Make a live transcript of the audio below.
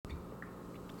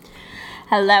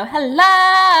Hello,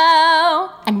 hello!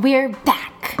 And we're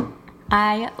back.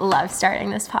 I love starting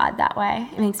this pod that way.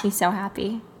 It makes me so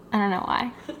happy. I don't know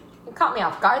why. You caught me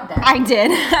off guard there. I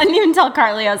did. I didn't even tell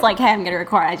Carly. I was like, hey, I'm going to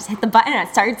record. I just hit the button and I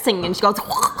started singing. And she goes,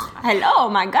 hello,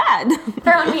 my God.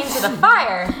 Throwing me into the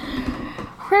fire.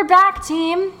 We're back,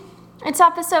 team. It's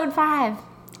episode 5.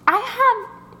 I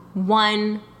have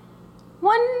one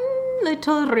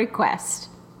little request.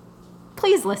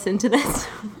 Please listen to this.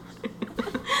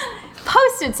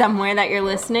 Post it somewhere that you're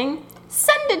listening.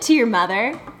 Send it to your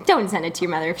mother. Don't send it to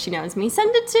your mother if she knows me.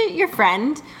 Send it to your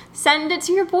friend. Send it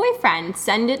to your boyfriend.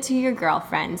 Send it to your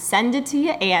girlfriend. Send it to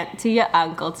your aunt, to your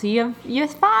uncle, to your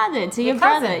father, to your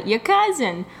brother, your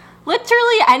cousin.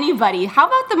 Literally anybody. How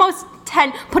about the most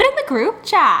 10? Put it in the group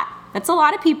chat. That's a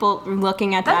lot of people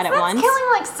looking at that at once. That's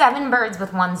killing like 7 birds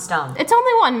with one stone. It's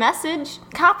only one message.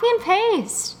 Copy and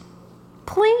paste.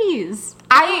 Please.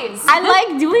 I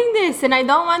like doing this, and I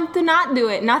don't want to not do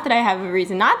it. Not that I have a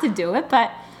reason not to do it, but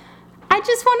I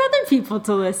just want other people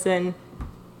to listen.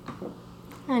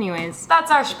 Anyways.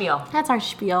 That's our spiel. That's our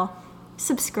spiel.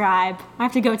 Subscribe. I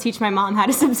have to go teach my mom how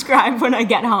to subscribe when I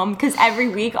get home, because every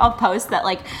week I'll post that,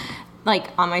 like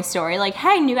on my story, like,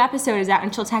 hey, new episode is out,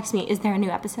 and she'll text me, is there a new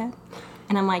episode?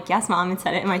 And I'm like, yes, Mom, and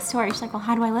said it in my story. She's like, well,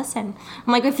 how do I listen?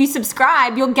 I'm like, if you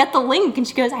subscribe, you'll get the link. And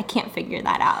she goes, I can't figure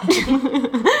that out.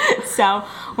 So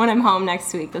when I'm home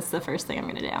next week, that's the first thing I'm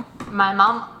going to do. My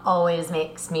mom always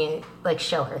makes me, like,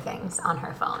 show her things on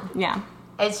her phone. Yeah.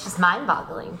 It's just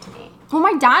mind-boggling to me. Well,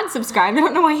 my dad subscribed. I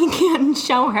don't know why he can't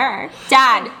show her.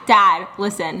 Dad,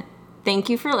 listen. Thank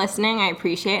you for listening. I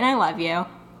appreciate it and I love you.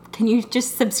 Can you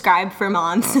just subscribe for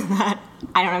Mom so that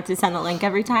I don't have to send the link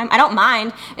every time? I don't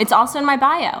mind. It's also in my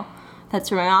bio. That's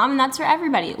for my mom and that's for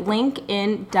everybody. Link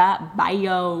in the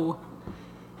bio.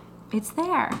 It's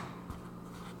there.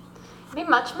 It'd be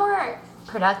much more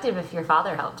productive if your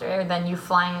father helped her than you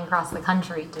flying across the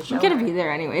country to show her. I'm going to be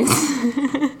there anyways.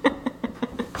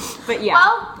 But yeah.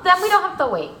 Well, then we don't have to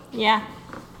wait. Yeah.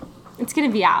 It's going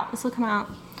to be out. This will come out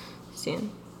soon.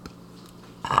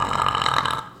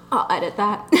 I'll edit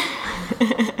that.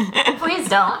 Please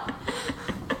don't.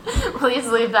 Please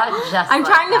leave that just I'm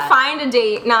like trying that. to find a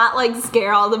date, not like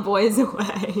scare all the boys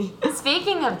away.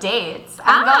 Speaking of dates,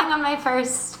 I'm going on my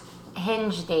first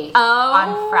Hinge date Oh,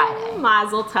 on Friday.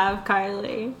 Mazel tov,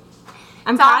 Carly.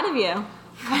 I'm proud of you.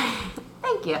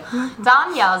 Thank you.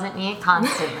 Dom yells at me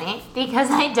constantly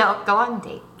because I don't go on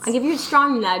dates. I give you a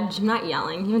strong nudge. I'm not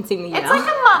yelling. You haven't seen me yell. It's like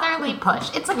a motherly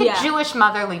push. It's like Yeah. a Jewish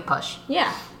motherly push.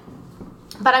 Yeah.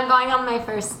 But I'm going on my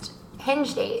first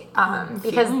Hinge date because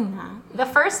feeling that. the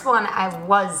first one I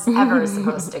was ever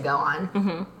supposed to go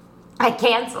on, I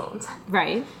canceled.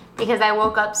 Right. Because I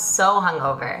woke up so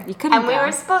hungover. You couldn't And we go.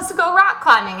 were supposed to go rock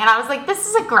climbing, and I was like, this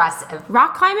is aggressive.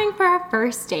 Rock climbing for our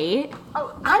first date?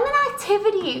 Oh, I'm an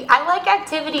activity. I like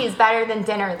activities better than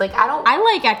dinner. Like, I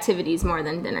like activities more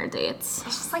than dinner dates.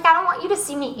 It's just like, I don't want you to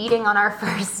see me eating on our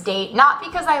first date. Not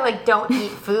because I, like, don't eat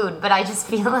food, but I just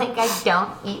feel like I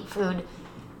don't eat food,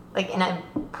 like, in a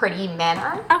pretty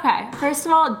manner. Okay, first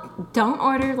of all, don't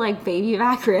order, like, baby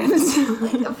back ribs.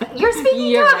 You're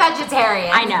speaking to a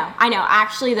vegetarian. I know.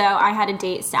 Actually, though, I had a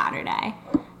date Saturday.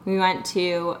 We went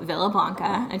to Villa Blanca,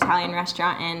 an Italian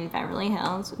restaurant in Beverly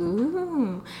Hills.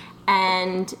 Ooh.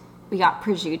 And we got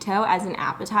prosciutto as an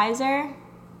appetizer.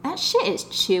 That shit is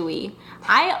chewy.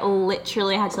 I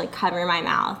literally had to, like, cover my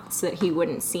mouth so that he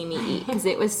wouldn't see me eat because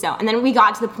it was so... And then we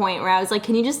got to the point where I was like,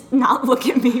 can you just not look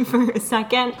at me for a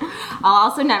second? I'll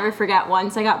also never forget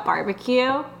once I got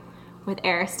barbecue with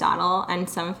Aristotle and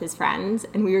some of his friends,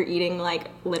 and we were eating,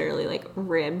 like, literally, like,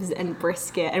 ribs and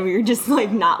brisket, and we were just,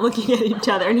 like, not looking at each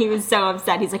other, and he was so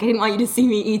upset. He's like, I didn't want you to see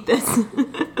me eat this.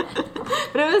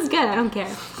 But it was good. I don't care.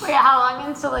 Wait, how long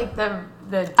into, like, the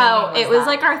dating It was, that?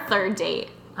 like, our third date.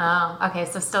 Oh, okay,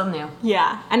 so still new.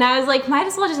 Yeah. And I was like, might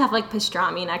as well just have, like,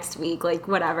 pastrami next week, like,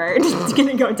 whatever. It's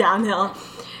gonna go downhill.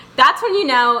 That's when you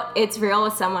know it's real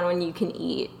with someone, when you can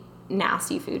eat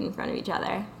nasty food in front of each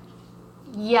other.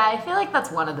 Yeah, I feel like that's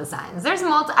one of the signs. There's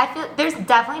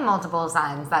definitely multiple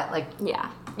signs that, like, Yeah.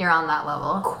 you're on that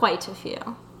level. Quite a few.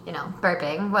 You know,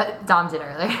 burping, what Dom did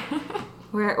earlier.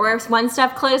 We're one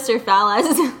step closer,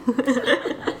 fellas.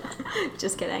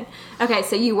 Just kidding. Okay,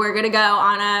 so you were gonna go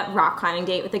on a rock climbing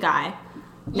date with a guy.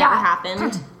 Yeah. Never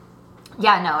happened.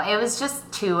 Yeah, no, it was just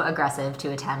too aggressive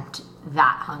to attempt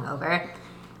that hungover.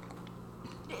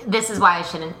 This is why I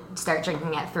shouldn't start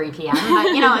drinking at 3 p.m.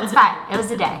 But, you know, it's fine. It was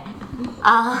a day.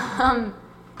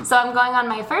 So I'm going on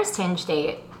my first Hinge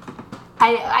date.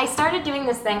 I started doing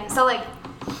this thing. So, like,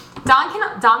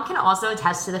 Dom can also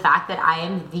attest to the fact that I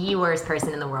am the worst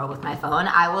person in the world with my phone.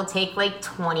 I will take like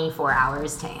 24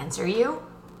 hours to answer you.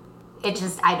 it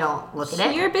just, I don't look at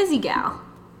it. You're a busy gal.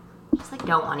 Just like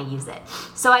don't want to use it.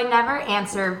 So I never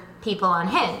answer people on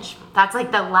Hinge. That's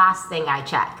like the last thing I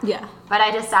check. Yeah. But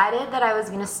I decided that I was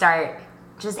going to start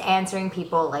just answering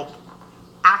people like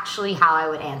actually how I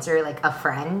would answer like a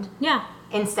friend. Yeah.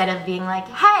 Instead of being like,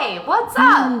 hey, what's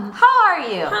up? How are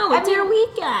you? How was your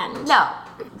weekend? No.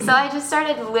 So I just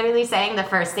started literally saying the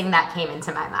first thing that came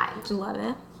into my mind. Love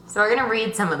it. So we're going to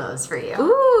read some of those for you.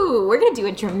 Ooh, we're going to do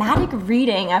a dramatic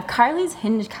reading of Carly's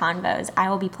Hinge Convos. I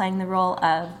will be playing the role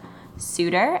of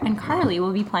suitor, and Carly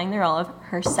will be playing the role of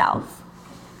herself.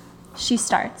 She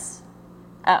starts.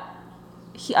 Oh.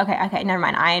 Okay, never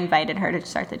mind. I invited her to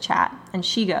start the chat, and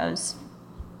she goes,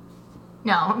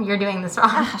 No, you're doing this wrong.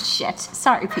 ah, shit.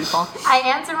 Sorry, people. I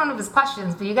answered one of his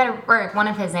questions, but you got to work one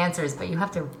of his answers, but you have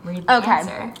to read the Okay,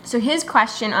 answer. so his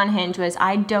question on Hinge was,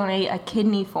 I'd donate a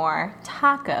kidney for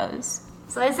tacos.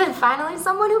 So I said, finally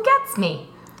someone who gets me.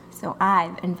 So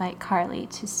I invite Carly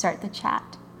to start the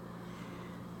chat.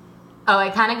 Oh,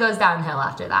 it kind of goes downhill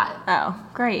after that. Oh,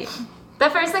 great. The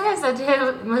first thing I said to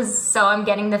him was, so I'm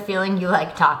getting the feeling you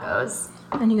like tacos.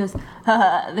 And he goes,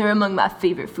 haha, they're among my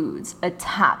favorite foods, a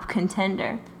top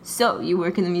contender. So, you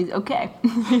work in the music, okay.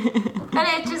 And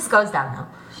it just goes downhill.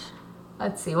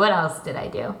 Let's see, what else did I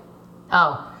do?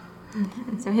 Oh,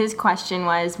 So his question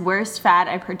was, worst fad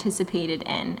I participated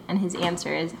in, and his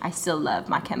answer is, I still love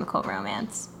My Chemical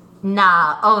Romance.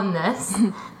 nah, own this.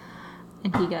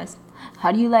 And he goes,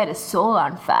 how do you light a soul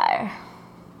on fire?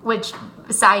 Which,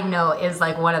 side note, is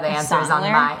like one of the answers song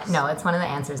on mine. lyrics? No, it's one of the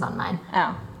answers on mine.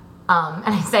 Oh.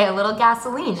 And I say a little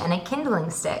gasoline and a kindling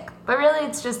stick. But really,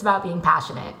 it's just about being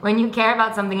passionate. When you care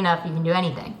about something enough, you can do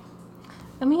anything.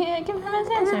 Let me give him his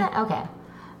answer. Okay.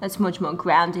 That's a much more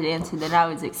grounded answer than I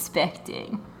was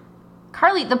expecting.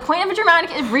 Carly, the point of a dramatic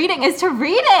reading is to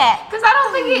read it. Because I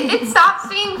don't think it stops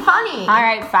being funny. All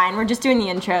right, fine. We're just doing the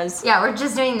intros. Yeah, we're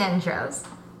just doing the intros.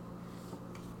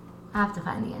 I have to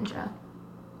find the intro.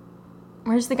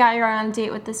 Where's the guy you're on a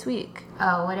date with this week?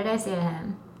 Oh, what did I say to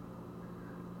him?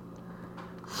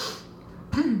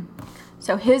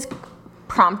 So his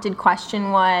prompted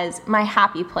question was, my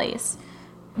happy place.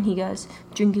 And he goes,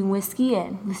 drinking whiskey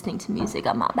and listening to music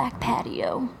on my back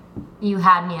patio. You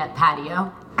had me at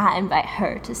patio. I invite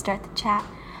her to start the chat.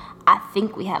 I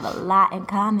think we have a lot in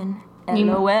common. You-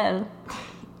 LOL.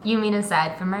 You mean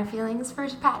aside from our feelings for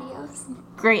patios?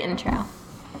 Great intro.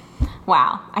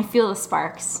 Wow, I feel the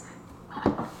sparks.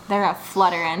 They're a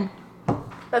fluttering.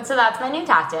 So that's my new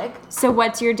tactic. So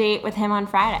what's your date with him on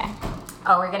Friday?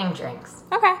 Oh, we're getting drinks.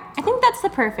 Okay, I think that's the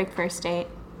perfect first date.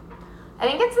 I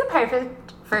think it's the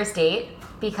perfect first date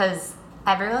because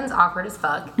everyone's awkward as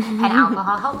fuck and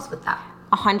alcohol helps with that.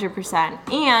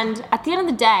 100%. And at the end of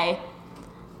the day,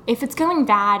 if it's going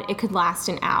bad, it could last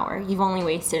an hour. You've only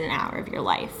wasted an hour of your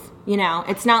life. You know,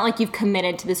 it's not like you've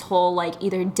committed to this whole like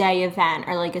either day event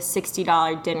or like a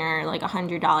 $60 dinner, like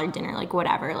 $100 dinner, like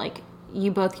whatever. Like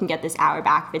you both can get this hour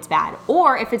back if it's bad.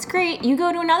 Or if it's great, you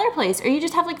go to another place or you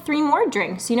just have like 3 more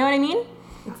drinks. You know what I mean?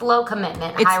 It's low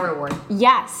commitment, high reward.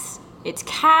 Yes. It's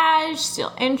cash,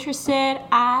 still interested.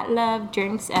 I love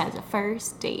drinks as a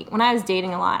first date. When I was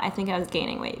dating a lot, I think I was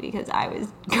gaining weight because I was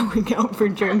going out for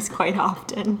drinks quite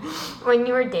often. When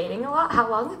you were dating a lot, how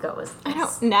long ago was this? I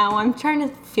don't know. I'm trying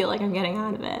to feel like I'm getting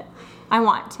out of it. I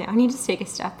want to. I need to take a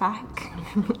step back.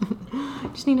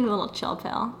 Just need a little chill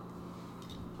pill.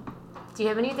 Do you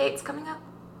have any dates coming up?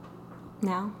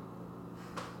 No.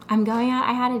 I'm going out.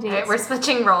 I had a date. All right, we're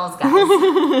switching roles, guys.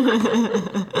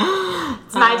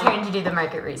 It's my turn to do the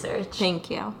market research. Thank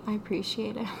you. I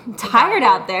appreciate it. I'm tired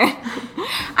out there.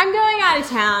 I'm going out of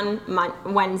town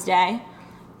Wednesday.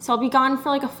 So I'll be gone for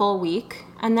like a full week.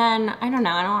 And then, I don't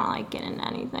know. I don't want to like get into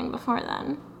anything before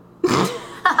then.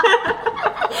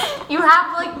 You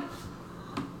have like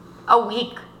a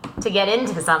week to get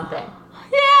into something.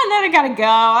 Yeah, and then I gotta go.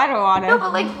 I don't want No, to.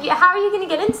 but like, how are you going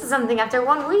to get into something after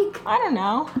 1 week? I don't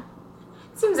know.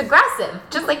 Seems aggressive,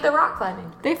 just like the rock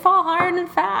climbing. They fall hard and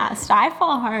fast. I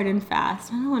fall hard and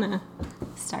fast. I don't want to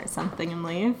start something and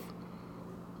leave.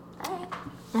 All right.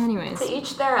 Anyways. To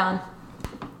each their own.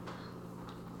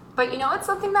 But you know what's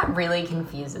something that really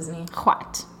confuses me?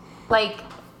 What? Like,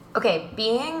 okay,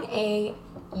 being a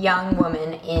young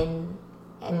woman in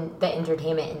the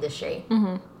entertainment industry,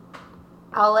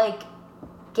 I'll like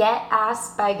get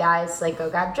asked by guys like go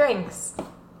grab drinks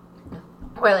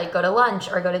or like go to lunch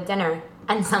or go to dinner,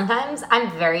 and sometimes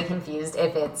I'm very confused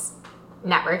if it's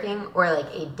networking or like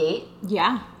a date,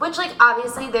 Yeah. which like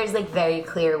obviously there's like very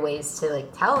clear ways to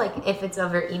like tell, like if it's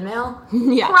over email,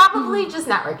 Yeah. probably just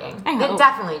networking. I hope.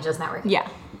 Definitely just networking. Yeah.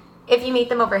 If you meet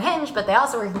them over Hinge but they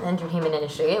also work in the entertainment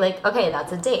industry, like okay,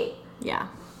 that's a date. Yeah.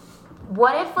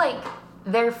 what if like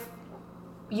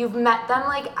you've met them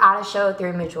like at a show through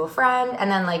a mutual friend,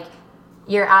 and then like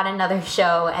you're at another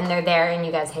show and they're there and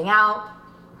you guys hang out,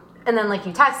 and then like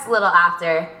you text a little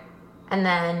after, and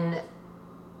then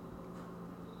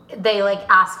they like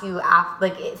ask you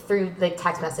through like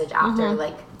text message after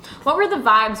like. What were the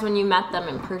vibes when you met them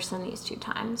in person these 2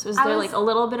 times? Was there like a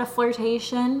little bit of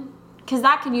flirtation? Because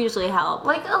that could usually help.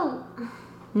 Like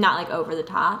not like over the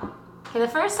top. Okay, the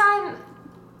first time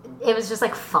it was just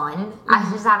like fun. I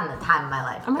was just having the time of my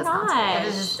life. Oh my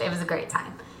gosh. It was a great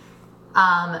time.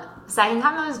 Second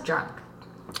time I was drunk.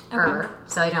 Okay.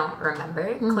 So I don't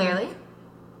remember clearly.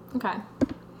 Okay.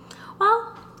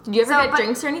 Well, did you ever get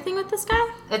drinks or anything with this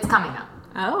guy? It's coming up.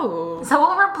 Oh. So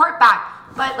we'll report back.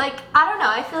 But like, I don't know,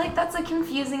 I feel like that's a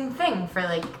confusing thing for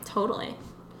like Totally.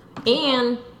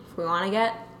 And if we wanna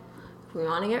get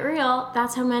real,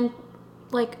 that's how men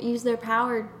like use their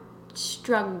power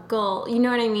struggle. You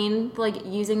know what I mean? Like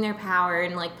using their power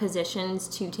and like positions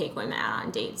to take women out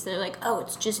on dates. They're like, oh,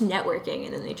 it's just networking,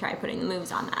 and then they try putting the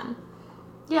moves on them.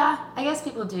 Yeah, I guess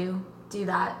people do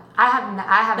that. I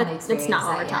haven't experienced that. That's not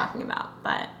what we're yet. talking about,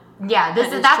 but yeah, that's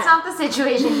true. not the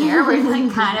situation here. We're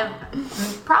like kind of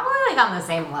probably like on the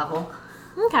same level.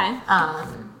 okay.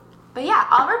 But yeah,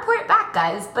 I'll report back,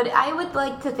 guys. But I would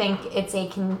like to think it's a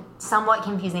somewhat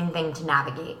confusing thing to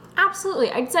navigate.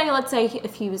 Absolutely. I'd say, let's say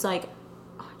if he was like,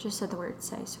 oh, I just said the word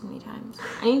say so many times.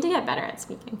 I need to get better at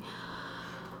speaking.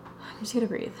 I'm just going to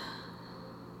breathe.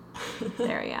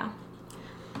 There we go.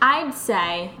 I'd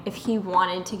say if he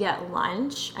wanted to get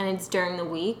lunch and it's during the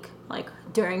week, like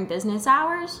during business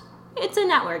hours, it's a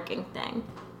networking thing.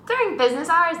 During business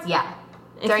hours, yeah.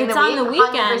 If During it's the week, on the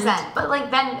weekend. 100%. But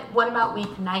like then, what about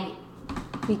weeknight?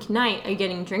 Weeknight, are you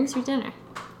getting drinks or dinner?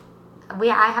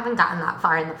 I haven't gotten that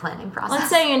far in the planning process. Let's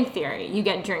say in theory, you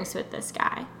get drinks with this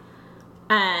guy,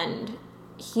 and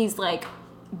he's like,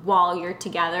 while you're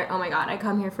together, oh my god, I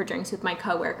come here for drinks with my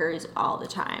coworkers all the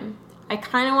time. I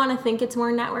kind of want to think it's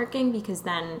more networking because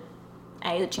then,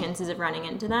 the chances of running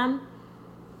into them.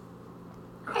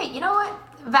 Hey, you know what?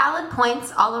 Valid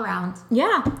points all around.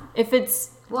 Yeah, if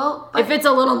it's Well, if it's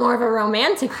a little more of a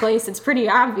romantic place, it's pretty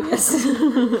obvious. Also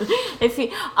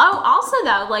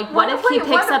though, like, what if he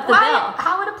picks up the bill?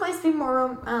 How would a place be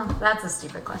more? Oh, that's a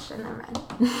stupid question. Never mind.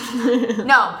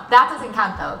 No, that doesn't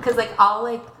count though, because like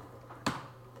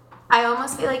I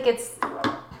almost feel like it's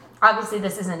obviously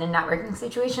this isn't a networking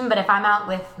situation, but if I'm out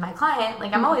with my client,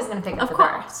 like I'm always gonna pick up the bill.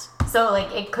 Of course. So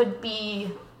like it could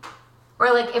be,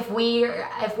 or like if we're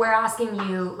asking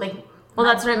you like. Well,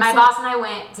 that's what my boss and I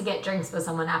went to get drinks with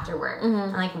someone after work,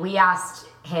 and like we asked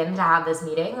him to have this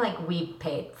meeting, like we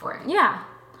paid for it. Yeah.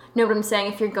 No, but I'm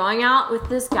saying if you're going out with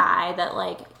this guy that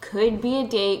like could be a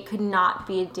date, could not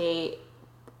be a date.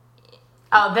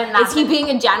 Oh, then that's is he being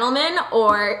a gentleman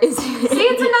or is he? See,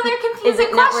 it's another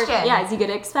confusing question. Yeah, is he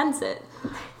gonna expense it?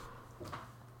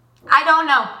 I don't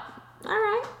know. All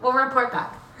right, we'll report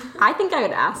back. I think I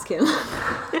would ask him.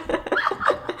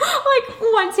 Like,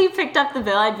 once he picked up the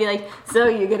bill, I'd be like, so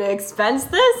you gonna expense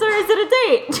this or is it a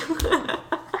date?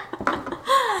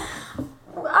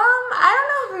 I don't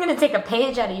know if I'm gonna take a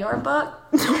page out of your book.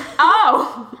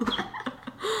 Oh.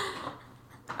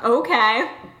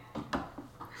 Okay.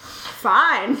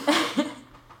 Fine.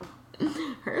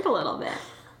 Hurt a little bit.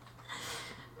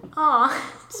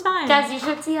 Aw. It's fine. Guys, you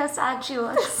should see how sad she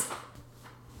looks.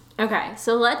 Okay,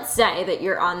 so let's say that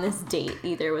you're on this date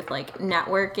either with like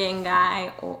networking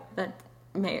guy or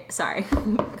sorry,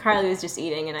 Carly was just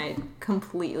eating and I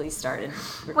completely started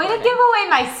recording. Way to give away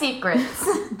my secrets.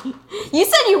 You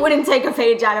said you wouldn't take a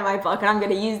page out of my book and I'm going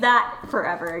to use that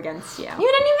forever against you. You didn't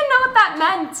even know what that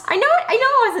meant. I know it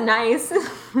wasn't nice.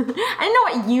 I didn't know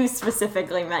what you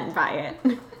specifically meant by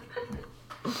it.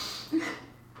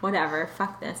 Whatever,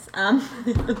 fuck this. I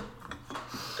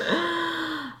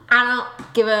don't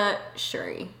give a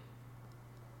shuri.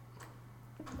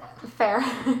 Fair.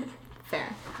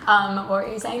 What were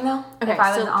you saying though? Okay,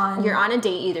 you're on a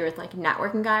date either with like a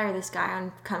networking guy or this guy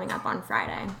coming up on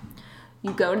Friday.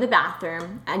 You go to the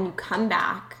bathroom and you come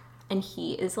back and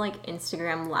he is like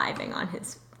Instagram living on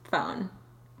his phone.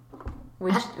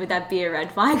 Would that be a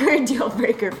red flag or a deal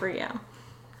breaker for you?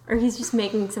 Or he's just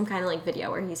making some kind of like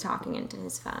video where he's talking into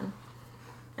his phone.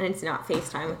 And it's not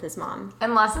FaceTime with his mom.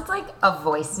 Unless it's like a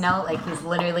voice note, like he's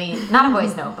literally, not a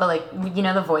voice note, but like, you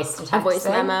know, the voice to text. A voice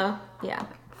memo, yeah.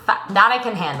 That I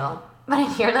can handle. But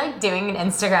if you're like doing an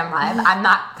Instagram live, I'm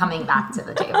not coming back to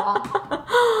the table.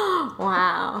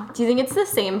 Wow. Do you think it's the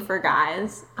same for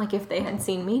guys? Like if they had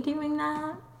seen me doing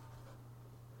that?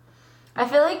 I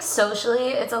feel like socially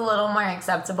it's a little more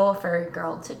acceptable for a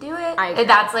girl to do it. I agree.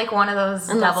 That's like one of those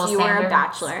double standards. Unless you were a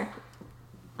bachelor.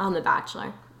 On The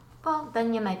Bachelor. Well,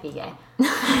 then you might be gay.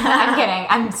 I'm kidding.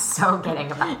 I'm so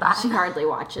kidding about that. She hardly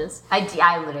watches.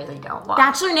 I literally don't watch.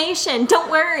 Bachelor Nation,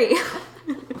 don't worry.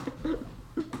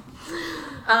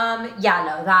 Yeah,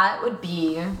 no, that would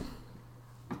be...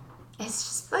 It's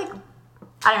just like...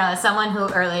 I don't know, as someone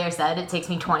who earlier said it takes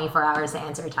me 24 hours to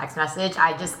answer a text message,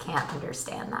 I just can't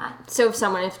understand that. So if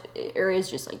someone is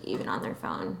just like even on their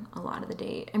phone a lot of the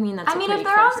date, I mean that's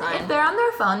if they're on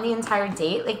their phone the entire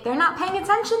date, like they're not paying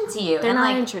attention to you. They're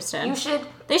not like, interested.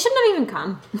 They shouldn't have even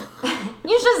come.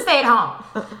 You should stay at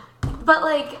home. But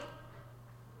like,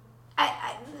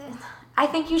 I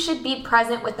think you should be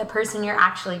present with the person you're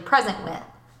actually present with.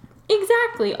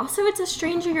 Exactly. Also, it's a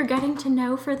stranger you're getting to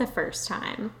know for the first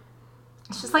time.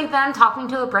 It's just like them talking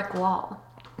to a brick wall.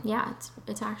 Yeah,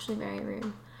 it's actually very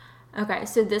rude. Okay,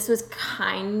 so this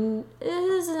isn't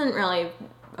really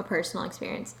a personal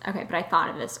experience. Okay, but I thought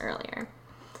of this earlier.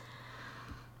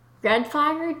 Red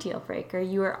flag or deal breaker,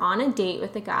 you are on a date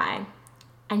with a guy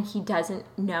and he doesn't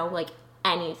know like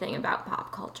anything about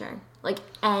pop culture. Like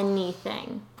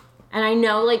anything. And I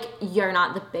know like you're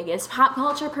not the biggest pop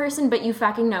culture person, but you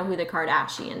fucking know who the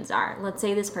Kardashians are. Let's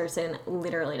say this person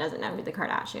literally doesn't know who the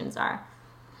Kardashians are.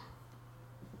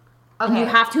 Okay. And you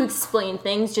have to explain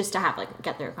things just to have, like,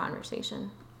 get their conversation.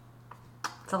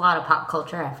 It's a lot of pop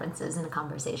culture references in a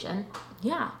conversation.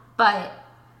 Yeah. But,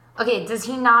 okay, does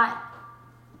he not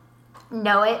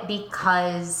know it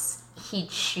because he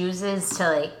chooses to,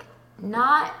 like,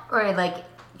 not? Or, like,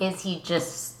 is he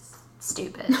just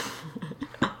stupid?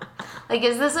 Like,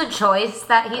 is this a choice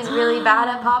that he's really bad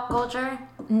at pop culture?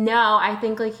 No, I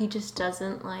think, like, he just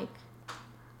doesn't, like...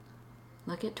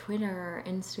 look at Twitter or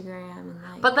Instagram and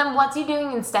like... But then what's he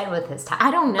doing instead with his time? I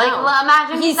don't know. Like,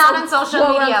 imagine he's not on social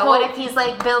media. What if he's,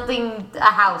 like, building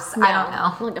a house? No, I don't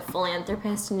know. Like a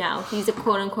philanthropist? No. He's a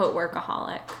quote-unquote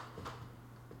workaholic.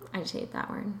 I just hate that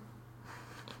word.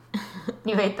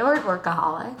 You hate the word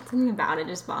workaholic? Something about it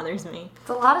just bothers me. It's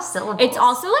a lot of syllables. It's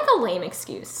also, like, a lame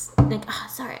excuse. Like, oh,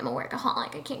 sorry, I'm a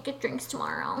workaholic. I can't get drinks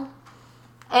tomorrow.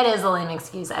 It is a lame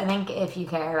excuse. I think if you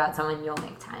care about someone, you'll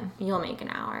make time. You'll make an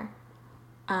hour.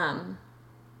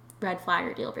 Red flag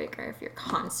or deal breaker if you're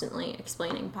constantly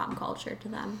explaining pop culture to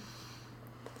them.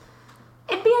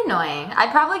 It'd be annoying.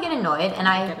 I'd probably get annoyed, and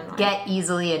I get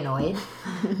easily annoyed,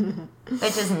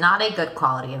 which is not a good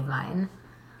quality of mine.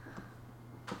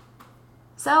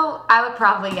 So I would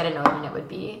probably get annoyed, and it would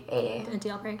be a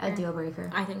deal breaker. A deal breaker.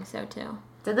 I think so too.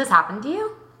 Did this happen to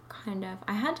you? Kind of.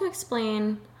 I had to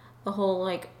explain the whole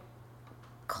like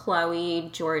Chloe,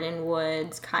 Jordan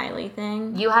Woods, Kylie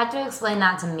thing. You had to explain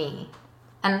that to me.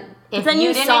 And if then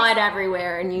you didn't saw it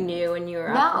everywhere and you knew and you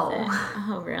were up with it.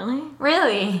 Oh, really?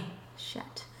 Really?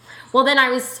 Shit. Well, then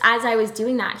as I was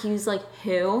doing that, he was like,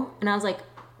 who? And I was like,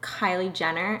 Kylie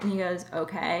Jenner. And he goes,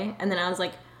 okay. And then I was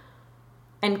like,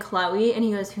 and Chloe? And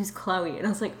he goes, who's Chloe? And I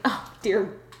was like, oh,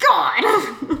 dear God.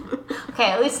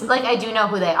 Okay, at least, like, I do know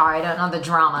who they are. I don't know the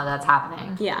drama that's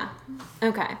happening. Yeah.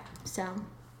 Okay. So,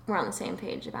 we're on the same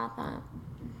page about that.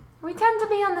 We tend to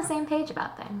be on the same page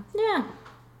about things. Yeah.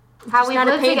 How we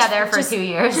lived together for 2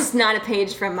 years. Just not a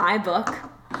page from my book.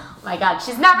 Oh my God,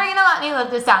 she's never going to let me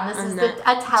live this down. This is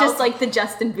just like the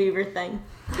Justin Bieber thing.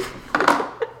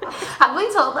 Have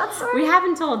we told that story? We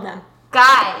haven't told them.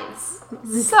 Guys,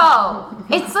 so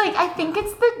it's like, I think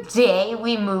it's the day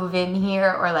we move in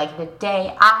here or like the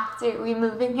day after we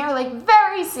move in here, like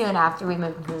very soon after we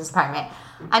move into this apartment.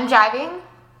 I'm driving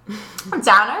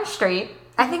down our street.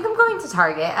 I think I'm going to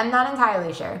Target. I'm not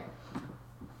entirely sure.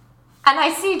 And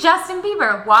I see Justin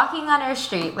Bieber walking on our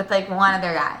street with like one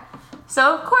other guy.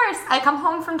 So of course I come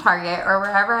home from Target or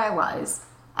wherever I was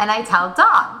and I tell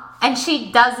Dom and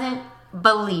she doesn't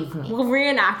believe me. We'll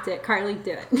reenact it. Carly,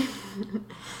 do it.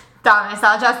 Dom, I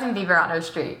saw Justin Bieber on our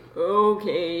street.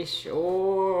 Okay,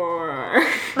 sure.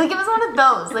 Like it was one of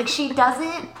those. Like she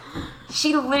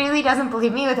literally doesn't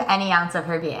believe me with any ounce of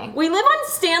her being. We live on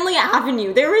Stanley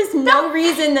Avenue. There is no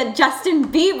reason that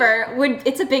Justin Bieber would...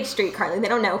 It's a big street, Carly. They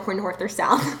don't know if we're north or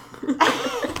south.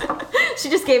 She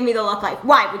just gave me the look like,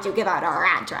 why would you give out our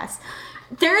address?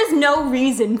 There is no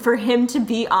reason for him to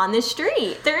be on the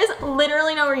street. There is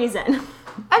literally no reason.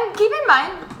 And keep in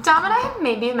mind, Dom and I have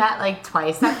maybe met like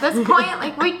twice at this point.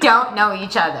 Like we don't know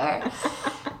each other.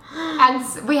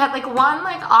 And we had like one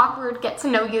like awkward get to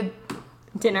know you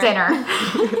dinner.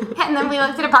 And then we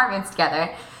lived in apartments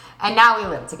together. And now we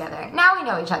live together. Now we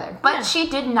know each other. But she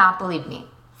did not believe me.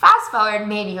 Fast forward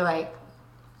maybe like,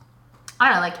 I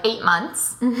don't know, like 8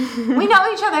 months. We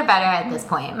know each other better at this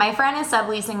point. My friend is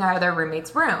subleasing our other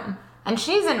roommate's room. and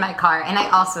she's in my car, and I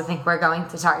also think we're going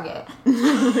to Target.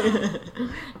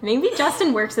 Maybe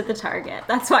Justin works at the Target.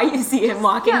 That's why you see him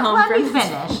walking home let from me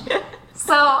finish.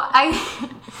 So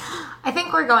I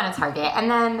think we're going to Target, and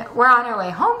then we're on our way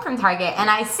home from Target, and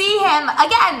I see him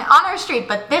again on our street,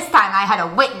 but this time I had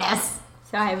a witness.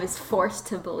 So I was forced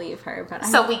to believe her, but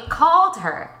So we called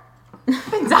her.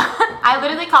 I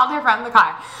literally called her from the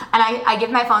car, and I give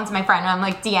my phone to my friend, and I'm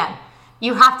like, Deanne,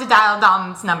 you have to dial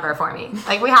Dom's number for me.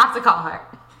 Like, we have to call her.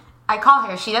 I call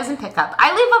her. She doesn't pick up.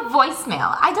 I leave a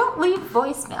voicemail. I don't leave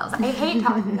voicemails. I hate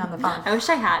talking on the phone. I wish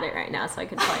I had it right now so I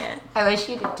could play it. I wish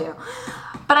you did too.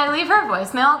 But I leave her a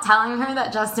voicemail telling her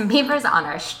that Justin Bieber's on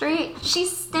our street. She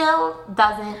still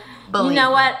doesn't believe You know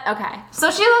me. what? Okay.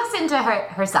 So she looks into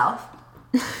herself.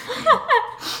 She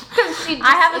just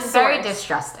I have a is very source.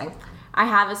 distrusting. I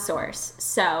have a source.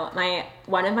 So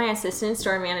one of my assistant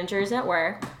store managers at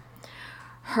work,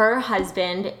 her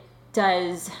husband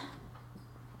does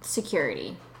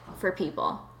security for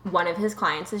people. One of his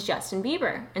clients is Justin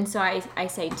Bieber. And so I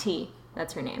say T,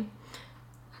 that's her name.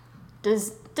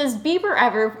 Does Bieber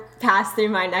ever pass through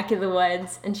my neck of the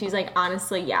woods? And she's like,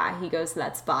 honestly, yeah, he goes to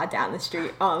that spa down the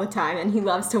street all the time, and he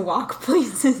loves to walk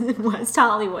places in West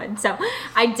Hollywood. So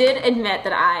I did admit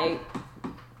that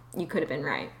you could have been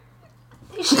right.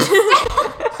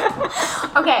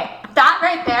 Okay, that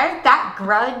right there, that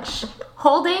grudge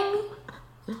holding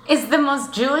is the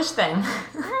most Jewish thing.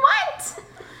 What?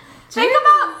 Think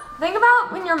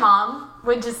about when your mom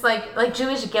would just like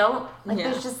Jewish guilt. Like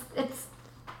Yeah. there's just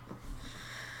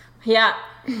Yeah,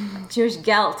 Jewish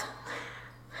guilt.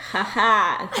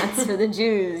 Haha, that's for the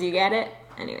Jews. You get it?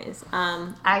 Anyways,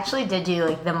 I actually did do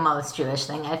like the most Jewish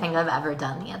thing I think I've ever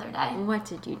done the other day. what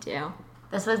did you do?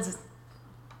 This was,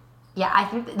 I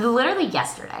think literally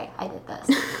yesterday I did this.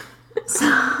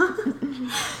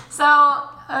 So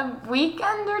a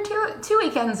weekend or two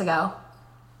weekends ago,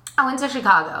 I went to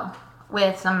Chicago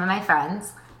with some of my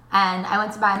friends, and I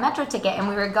went to buy a metro ticket, and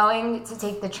we were going to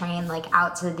take the train like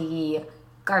out to the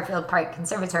Garfield Park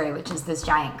Conservatory, which is this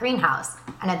giant greenhouse,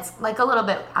 and it's like a little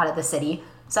bit out of the city.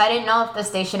 So I didn't know if the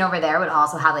station over there would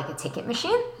also have like a ticket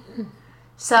machine.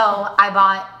 So I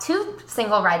bought 2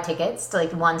 single ride tickets, to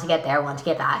like one to get there, one to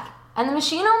get back. And the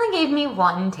machine only gave me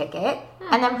 1 ticket,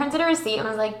 and then printed a receipt and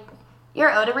was like,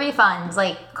 "You're owed a refund.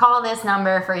 Like, call this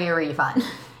number for your refund.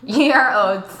 You're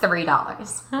owed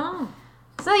 $3." Oh.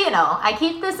 So, I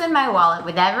keep this in my wallet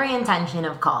with every intention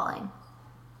of calling.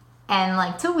 And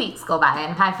like 2 weeks go by,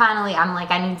 and I'm like,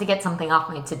 I need to get something off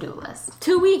my to-do list.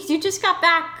 2 weeks. You just got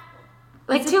back.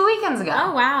 Like 2 weekends ago.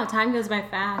 Oh, wow. Time goes by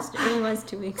fast. It really was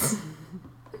 2 weeks.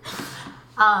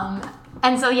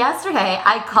 And so yesterday,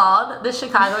 I called the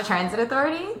Chicago Transit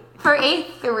Authority for a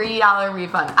 $3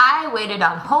 refund. I waited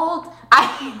on hold.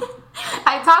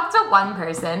 I talked to one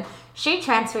person. She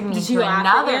transferred me Did to you laugh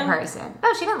another at you? person.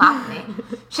 No, she didn't laugh at me.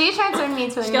 She transferred me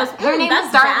to goes, her name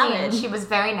was that's Darlene. valid. She was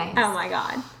very nice. Oh, my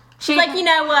God. She Like, you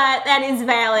know what? That is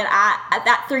valid.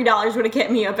 That $3 would have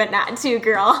kept me up at night, too,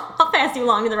 girl. I'll pass you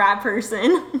along to the right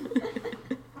person.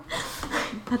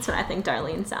 That's what I think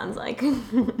Darlene sounds like.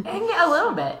 a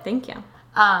little bit. Thank you.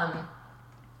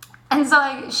 And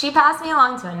so she passed me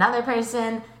along to another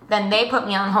person. Then they put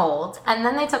me on hold, and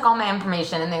then they took all my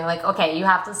information, and they were like, "Okay, you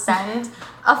have to send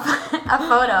a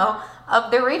photo of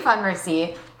the refund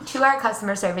receipt to our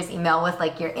customer service email with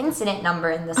like your incident number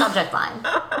in the subject line."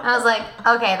 And I was like,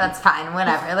 "Okay, that's fine,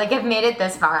 whatever. Like, I've made it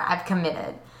this far. I've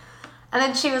committed." And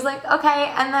then she was like,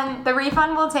 "Okay," and then the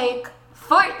refund will take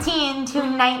 14 to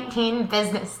 19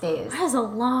 business days. That is a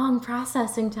long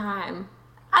processing time.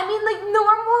 I mean, like,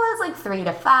 normal is like 3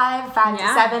 to 5, 5 Yeah.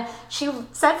 to 7. She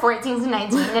said 14 to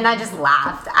 19, and I just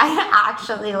laughed. I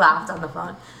actually laughed on the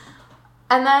phone.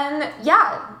 And then,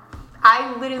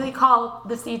 I literally called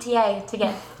the CTA to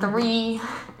get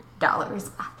 $3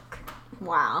 back.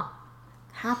 Wow.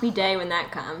 Happy day when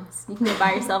that comes. You can go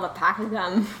buy yourself a pack of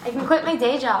gum. I can quit my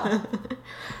day job.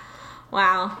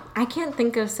 Wow. I can't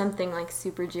think of something like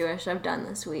super Jewish I've done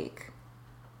this week.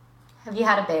 Have you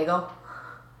had a bagel?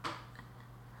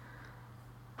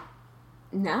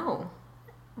 No.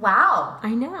 Wow. I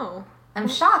know. I'm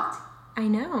shocked. I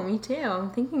know, me too. I'm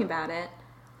thinking about it.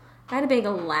 I had a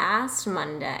bagel last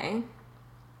Monday.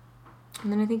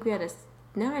 And then I think we had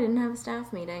no, I didn't have a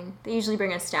staff meeting. They usually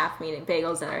bring us staff meeting,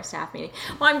 bagels at our staff meeting.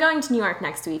 Well, I'm going to New York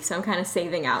next week, so I'm kind of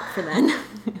saving out for then.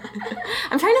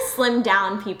 I'm trying to slim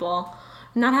down, people.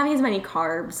 I'm not having as many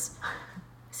carbs.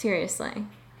 Seriously.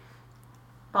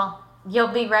 Well, you'll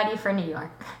be ready for New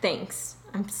York. Thanks.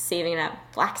 I'm saving it up.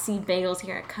 Flaxseed bagels,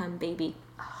 here it come, baby.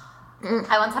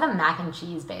 I once had a mac and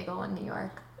cheese bagel in New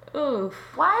York. Oof.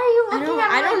 Why are you looking at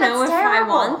me? I don't know That's if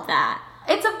terrible. I want that.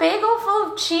 It's a bagel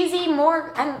full of cheesy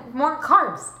more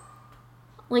carbs.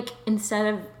 Like,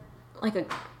 instead of, like a...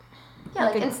 Yeah,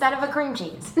 like instead of a cream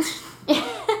cheese.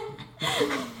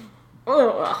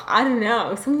 Oh, I don't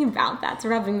know. Something about that's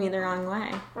rubbing me the wrong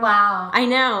way. Wow. I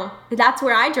know. That's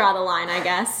where I draw the line, I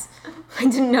guess. I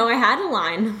didn't know I had a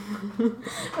line.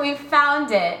 We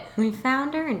found it. We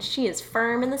found her, and she is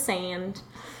firm in the sand.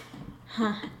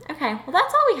 Huh. Okay, well,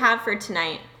 that's all we have for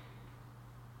tonight.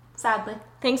 Sadly.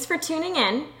 Thanks for tuning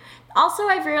in. Also,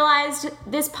 I've realized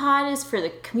this pod is for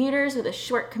the commuters with a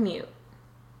short commute.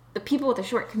 The people with a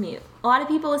short commute. A lot of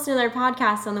people listen to their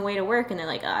podcasts on the way to work, and they're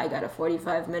like, I got a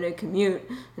 45-minute commute.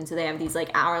 And so they have these, like,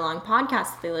 hour-long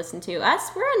podcasts that they listen to.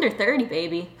 Us, we're under 30,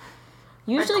 baby.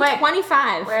 Usually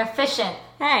 25. We're efficient.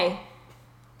 Hey,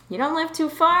 you don't live too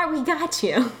far, we got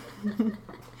you.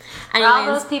 For all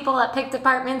those people that picked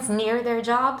apartments near their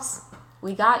jobs,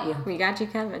 we got you. We got you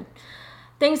covered.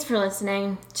 Thanks for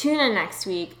listening. Tune in next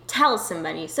week. Tell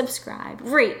somebody. Subscribe.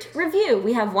 Rate. Review.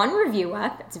 We have one review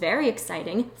up. It's very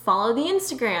exciting. Follow the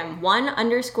Instagram.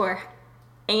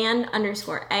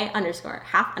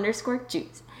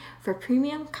 1_and_a_half_juice for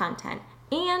premium content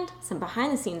and some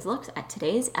behind the scenes looks at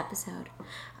today's episode.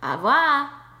 Au revoir.